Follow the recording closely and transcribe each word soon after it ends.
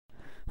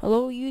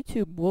Hello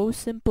YouTube, Woe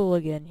Simple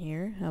again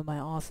here. Have my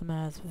awesome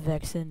ass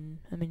Vexon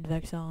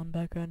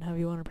background, however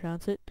you want to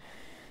pronounce it.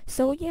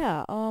 So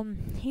yeah,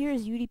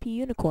 here's UDP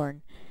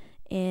Unicorn.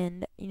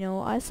 And,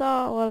 I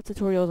saw a lot of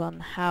tutorials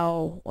on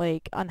how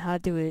to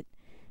do it,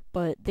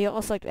 but they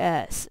all sucked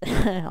ass.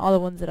 All the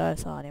ones that I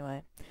saw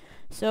anyway.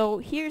 So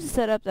here's the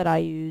setup that I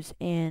use,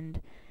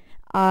 and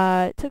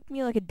it took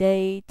me like a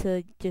day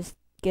to just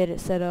get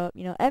it set up.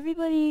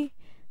 Everybody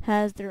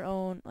has their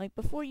own,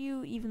 before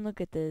you even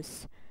look at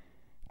this,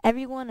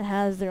 everyone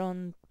has their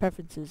own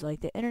preferences.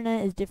 Like, the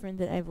internet is different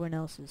than everyone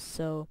else's,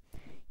 so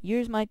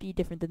yours might be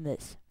different than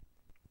this.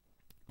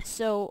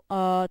 So,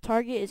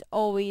 target is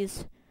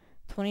always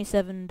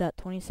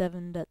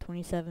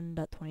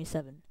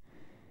 27.27.27.27.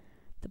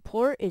 The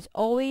port is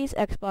always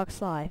Xbox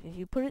Live. If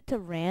you put it to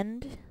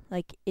rand,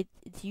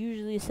 it's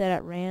usually set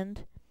at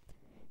rand,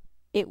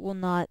 it will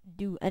not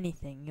do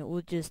anything. It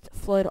will just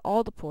flood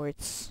all the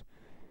ports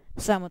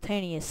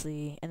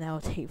simultaneously, and that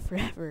will take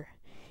forever,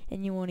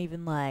 and you won't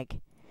even lag.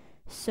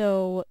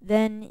 So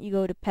then you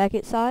go to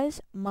packet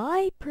size.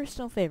 My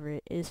personal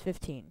favorite is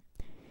 15.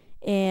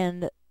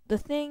 And the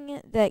thing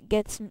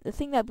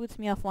that boots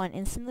me offline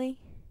instantly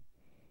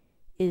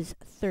is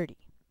 30.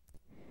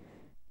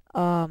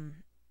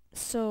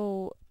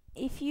 So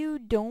if you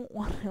don't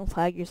want to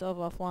lag yourself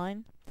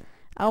offline,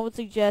 I would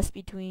suggest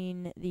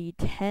between the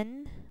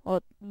 10,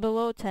 well,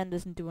 below 10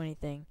 doesn't do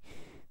anything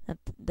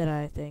that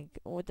I think,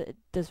 or it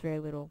does very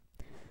little.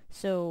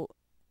 So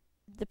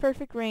the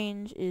perfect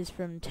range is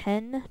from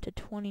 10 to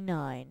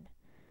 29.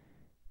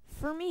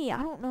 For me,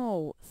 I don't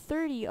know.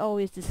 30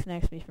 always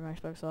disconnects me from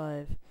Xbox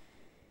Live.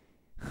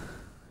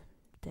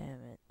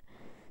 Damn it.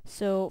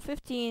 So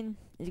 15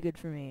 is good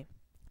for me.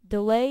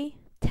 Delay,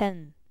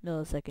 10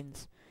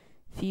 milliseconds.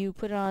 If you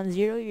put it on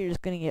 0, you're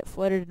just going to get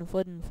flooded and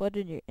flooded and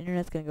flooded. Your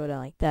internet's going to go down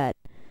like that.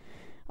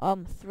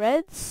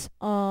 Threads,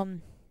 my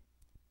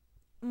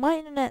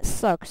internet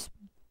sucks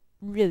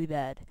really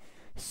bad.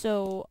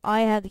 So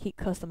I had to keep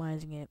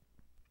customizing it.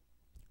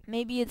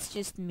 Maybe it's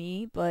just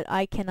me, but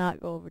I cannot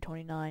go over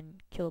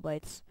 29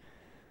 kilobytes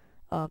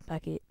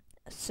packet.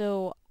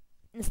 So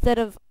instead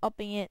of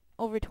upping it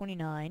over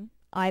 29,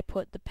 I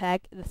put the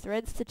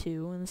threads to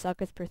 2 and the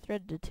sockets per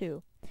thread to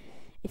 2.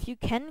 If you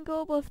can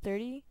go above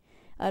 30,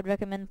 I'd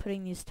recommend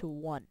putting these to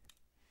 1.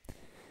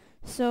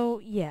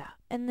 So yeah,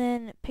 and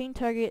then ping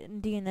target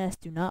and DNS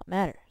do not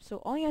matter.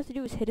 So all you have to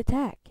do is hit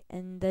attack,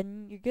 and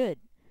then you're good.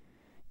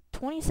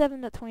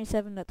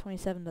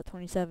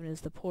 27.27.27.27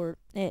 is the port.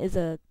 It is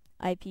a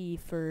IP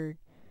for,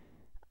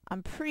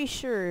 I'm pretty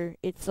sure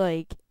it's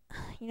I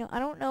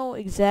don't know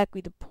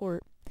exactly the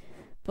port,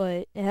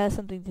 but it has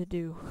something to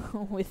do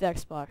with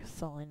Xbox,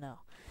 that's all I know.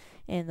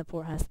 And the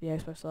port has to be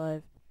Xbox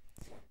Live.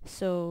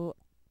 So,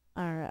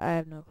 I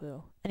have no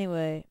clue.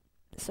 Anyway,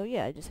 so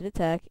yeah, just hit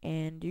attack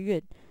and you're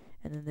good.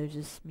 And then there's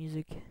this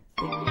music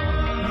thing.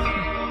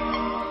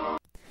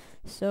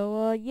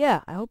 So,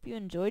 yeah, I hope you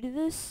enjoyed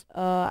this.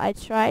 I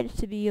tried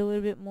to be a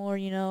little bit more,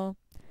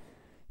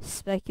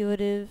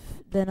 speculative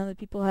than other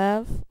people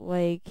have.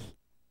 Oh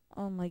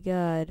my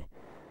god,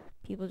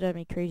 people drive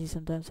me crazy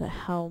sometimes at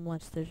how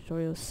much their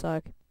tutorials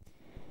suck.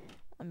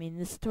 I mean,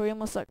 this tutorial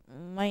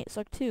might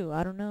suck too,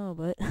 I don't know,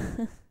 but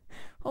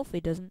hopefully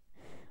it doesn't.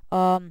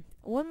 One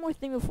more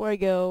thing before I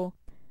go.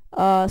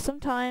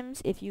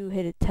 Sometimes if you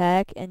hit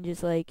attack and just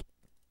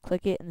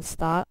click it and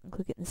stop,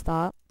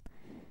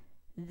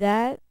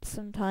 that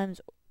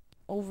sometimes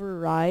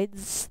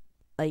overrides,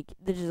 that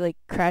just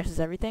crashes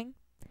everything.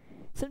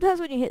 Sometimes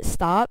when you hit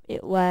stop,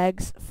 it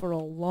lags for a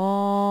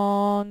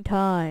long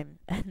time,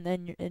 and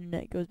then your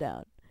internet goes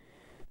down.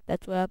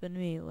 That's what happened to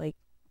me.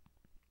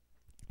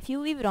 If you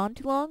leave it on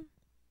too long,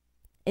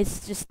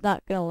 it's just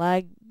not gonna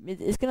lag.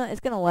 It's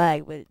gonna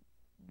lag, but it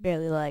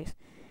barely lags.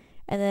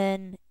 And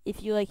then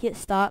if you hit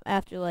stop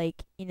after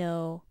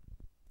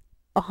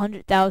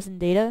 100,000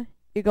 data,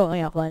 you're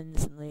going offline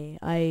instantly.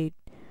 I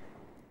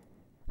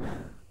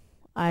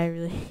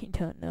really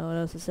don't know what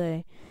else to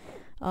say.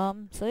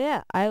 So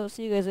yeah, I will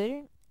see you guys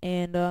later,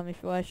 and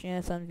if you're watching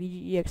us on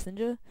VGEX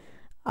Ninja,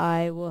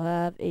 I will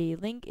have a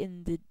link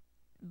in the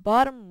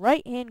bottom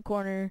right hand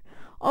corner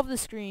of the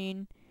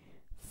screen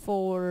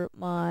for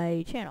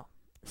my channel.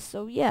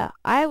 So yeah,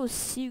 I will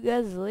see you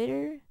guys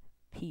later.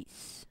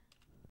 Peace.